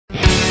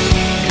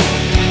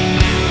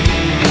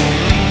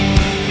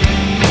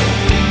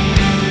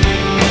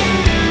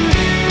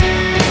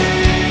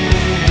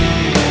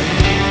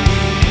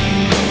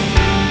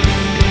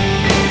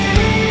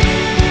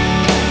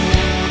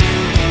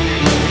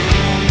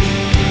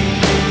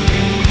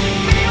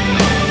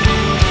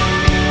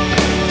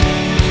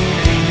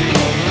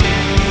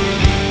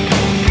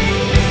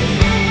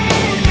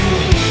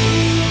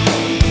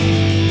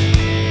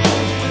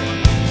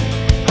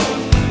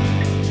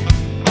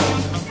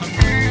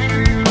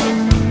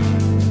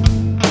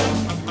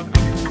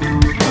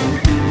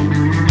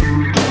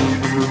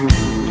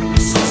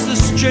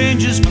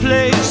stranger's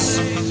place.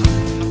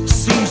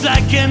 Seems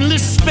like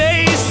endless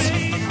space.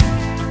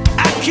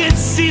 I can't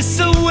see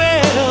so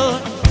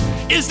well.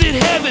 Is it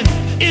heaven?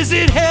 Is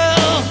it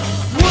hell?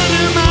 What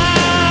am I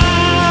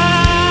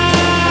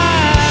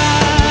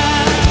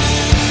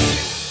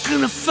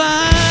gonna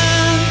find?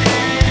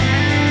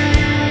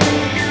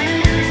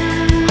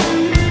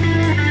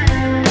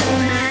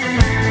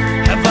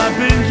 Have I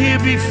been here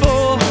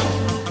before?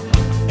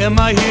 Am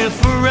I here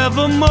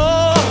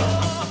forevermore?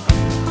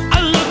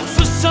 I look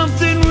for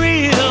something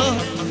real,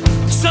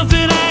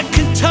 something I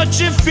can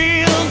touch and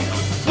feel.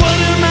 What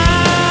am I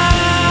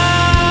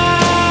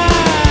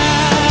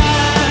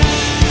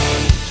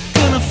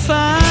gonna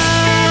find?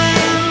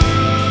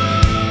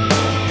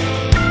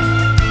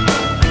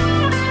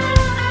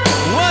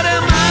 What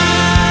am I?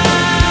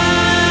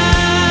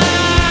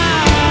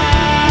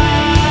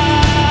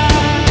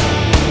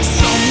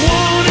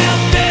 Someone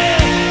out there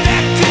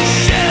that can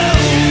show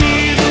me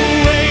the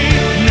way.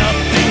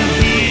 Nothing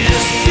here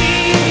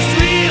seems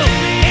real.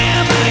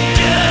 Am I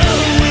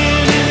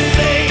going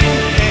insane?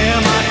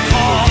 Am I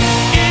caught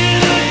in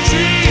a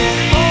dream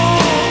or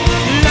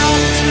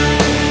locked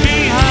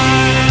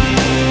behind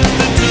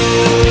the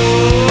door?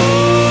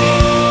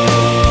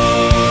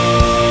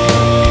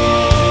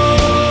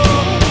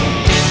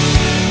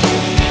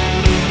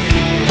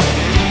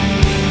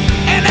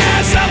 And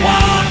as I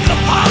walk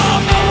upon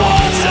the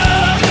water,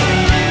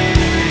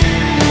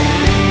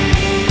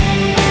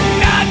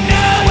 not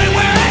knowing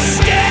where I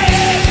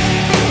stand,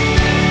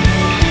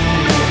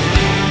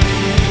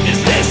 is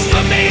this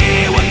for me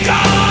what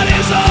God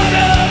has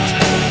ordered?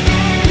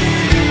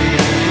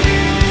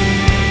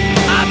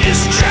 I'm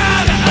just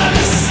trying to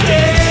understand.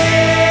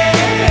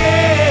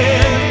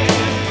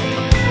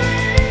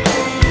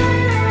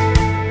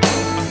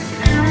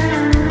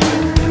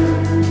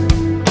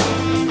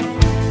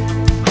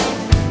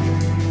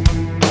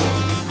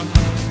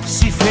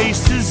 See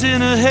faces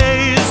in a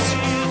haze.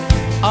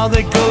 Are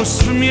they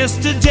ghosts from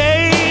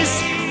yesterdays?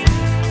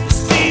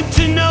 Seem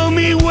to know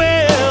me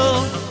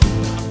well.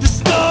 The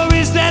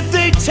stories that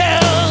they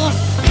tell